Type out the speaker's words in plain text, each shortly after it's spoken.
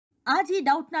আজই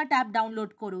Doubtnut app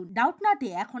download করুন। ডাউটনাটে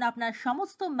এখন আপনার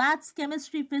সমস্ত ম্যাথস,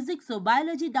 কেমিস্ট্রি, ফিজিক্স ও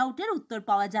বায়োলজি ডাউটের উত্তর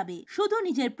পাওয়া যাবে। শুধু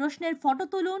নিজের প্রশ্নের ফটো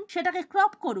তুলুন, সেটাকে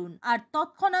ক্রপ করুন আর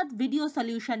তৎক্ষণাৎ ভিডিও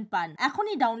সলিউশন পান।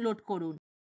 এখনই ডাউনলোড করুন।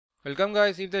 Welcome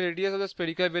guys, if the radius of the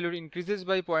spherical balloon increases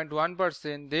by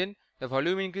 0.1%, then the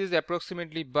volume increases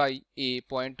approximately by A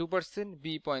 0.2%, B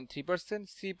 0.3%,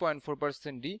 C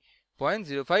 0.4%, D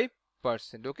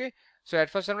 0.05%. Okay, so at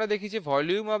first আমরা দেখি যে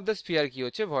ভলিউম অফ দ্য স্ফিয়ার কি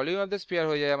হচ্ছে। Volume of the sphere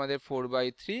হয়ে যায় আমাদের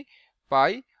 4/3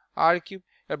 পাই আর cube.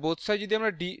 আর both side যদি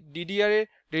আমরা ডিডিআর এর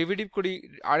ডেরিভেটিভ করি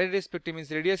আর এর রেসপেক্টে, মিন্স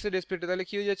রেডিয়াসের রেসপেক্টে, তাহলে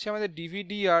কি হয়ে যাচ্ছে আমাদের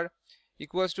ডিভিডিআর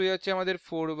ইকুয়ালস টু হয়ে যাচ্ছে আমাদের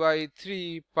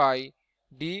 4/3 পাই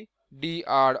D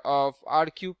dr of r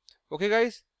cube. Okay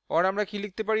guys, আর আমরা কি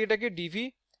লিখতে পারি এটাকে, ডিভি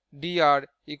dr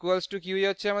ইকুয়ালস টু কি হয়ে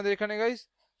যাচ্ছে আমাদের এখানে guys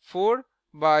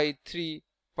 4/3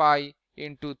 pi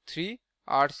into 3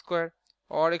 r square.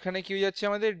 আর এখানে কি হয়ে যাচ্ছে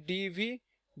আমাদের ডিভি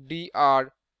dr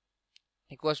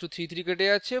ইকুয়ালস টু 3 কেটে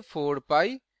যাচ্ছে 4 পাই,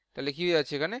 তাহলে কি হয়ে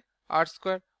যাচ্ছে এখানে r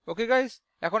স্কোয়ার। ওকে গাইস,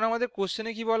 এখন আমাদের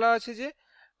কোশ্চেনে কি বলা আছে যে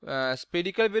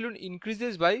spherical balloon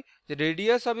increases by the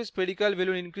radius of a spherical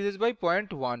balloon increases by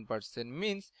 0.1%,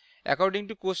 means according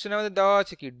to question আমাদের দেওয়া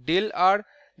আছে কি del r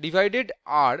divided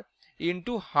r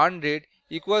into 100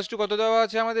 equals to কত দেওয়া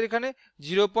আছে আমাদের এখানে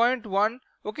 0.1।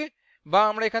 ওকে, বা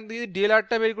আমরা এখান থেকে যদি del r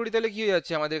টা বের করি তাহলে কি হয়ে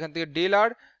যাচ্ছে আমাদের এখান থেকে del r,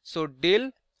 so del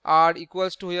r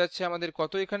equals to হয়ে যাচ্ছে আমাদের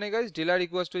কত এখানে guys, del r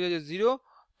equals to হয়ে যাচ্ছে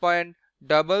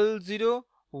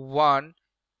 0.001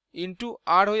 into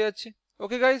r হয়ে যাচ্ছে।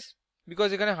 ওকে গাইস, বিকজ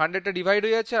এখানে 100টা ডিভাইড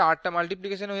হয়ে যাচ্ছে আর 8টা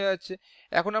মাল্টিপ্লিকেশন হয়ে যাচ্ছে।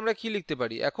 এখন আমরা কি লিখতে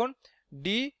পারি, এখন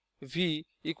ডিভি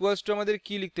ইকুয়ালস টু আমাদের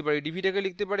কি লিখতে পারি, ডিভিটাকে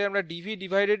লিখতে পারি আমরা ডিভি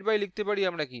ডিভাইডেড বাই লিখতে পারি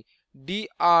আমরা কি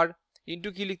ডিআর ইন্টু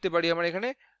কি লিখতে পারি আমরা এখানে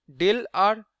ডেল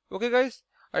আর। ওকে গাইস,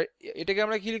 আর এটাকে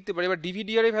আমরা কি লিখতে পারি, এবার ডিভি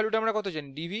ডিআর এর ভ্যালুটা আমরা কত জানি,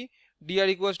 ডিভি ডিআর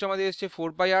ইকুয়ালস টু আমাদের এসছে 4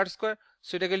 পাই আর স্কোয়ার।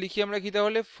 সো এটাকে লিখি আমরা কি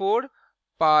তাহলে 4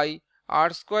 পাই আর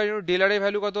স্কোয়ার ইন্টু ডেল আর এর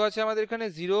ভ্যালু কত আছে আমাদের এখানে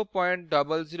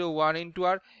 0.001 ইন্টু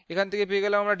আর। এখান থেকে পেয়ে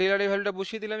গেলাম আমরা ডেল আর এর ভ্যালুটা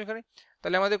বসিয়ে দিলাম এখানে,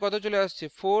 তাহলে আমাদের কত চলে আসছে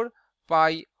 4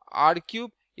 পাই আর কিউব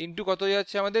ইন্টু কত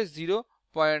যাচ্ছে আমাদের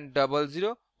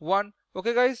 0.001।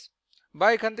 ওকে গাইস, বা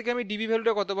এখান থেকে আমি ডিভি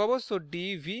ভ্যালুটা কত পাবো, সো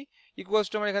ডিভি ইকুয়ালস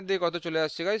টু আমার এখান থেকে কত চলে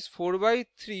আসছে গাইস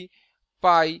 4/3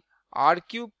 পাই আর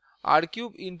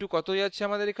কিউব ইন্টু কত যাচ্ছে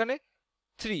আমাদের এখানে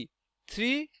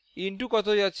 3 ইন্টু কত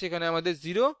যাচ্ছে এখানে আমাদের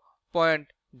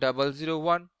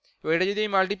 0.001। এবার এটা যদি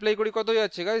আমি মাল্টিপ্লাই করি কত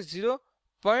যাচ্ছে গাইস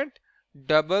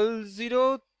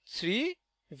 0.003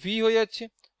 ভি হয়ে যাচ্ছে।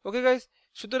 ওকে গাইস,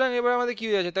 সুতরাং এবার আমাদের কি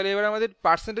হয়ে যাচ্ছে, তাহলে এবার আমাদের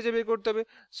পার্সেন্টেজে বের করতে হবে।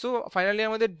 সো ফাইনালি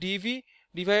আমাদের ডিভি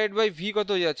ডিভাইডেড বাই ভি কত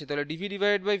হয়ে যাচ্ছে, তাহলে ডিভি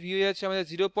ডিভাইডেড বাই ভি হয়ে যাচ্ছে আমাদের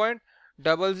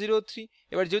 0.003।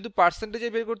 এবার যেহেতু পার্সেন্টেজে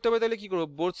বের করতে হবে তাহলে কি করবো,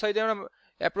 বোথ সাইডে আমরা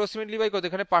অ্যাপ্রক্সিমেটলি বাই কত,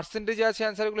 এখানে পার্সেন্টেজে আছে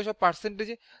অ্যান্সারগুলো সব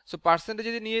পার্সেন্টেজে। সো পার্সেন্টেজে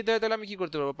যদি নিয়ে যেতে হয় তাহলে আমি কি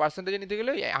করতে পারবো, পার্সেন্টেজে নিতে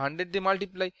গেলে 100 দিয়ে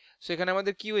মাল্টিপ্লাই। সো এখানে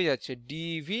আমাদের কি হয়ে যাচ্ছে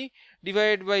DV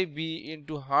divide by B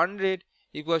into 100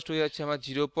 equals to হয়ে যাচ্ছে আমার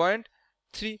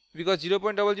 0.3, বিকজ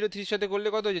 0.003 সাথে করলে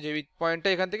কত হয়ে যাচ্ছে, এই পয়েন্টটা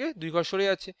এখান থেকে 2 ঘর সরে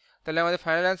যাচ্ছে, তাহলে আমাদের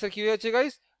ফাইনাল অ্যান্সার কি হয়ে যাচ্ছে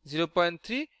গাইস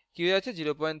 0.3, কি হয়ে যাচ্ছে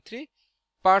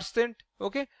 0.3%।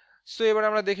 ওকে, সো এবার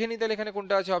আমরা দেখে নিই তাহলে এখানে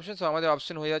কোনটা আছে অপশন। সো আমাদের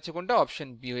অপশন হয়ে যাচ্ছে কোনটা, অপশন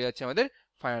বি হয়ে যাচ্ছে আমাদের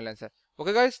final answer.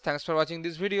 Okay guys, thanks for watching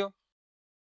this video.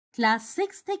 Class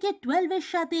 6 থেকে 12 এর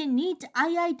সাথে নিট,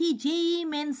 আইআইটি, জেইই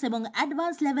মেন্স এবং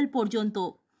অ্যাডভান্স লেভেল পর্যন্ত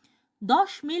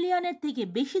 10 মিলিয়নের থেকে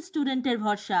বেশি স্টুডেন্টের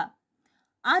ভরসা।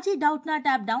 আজই ডাউটনাট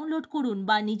অ্যাপ ডাউনলোড করুন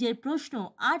বা নিজের প্রশ্ন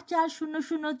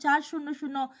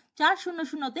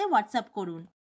 8400400400 তে হোয়াটসঅ্যাপ করুন।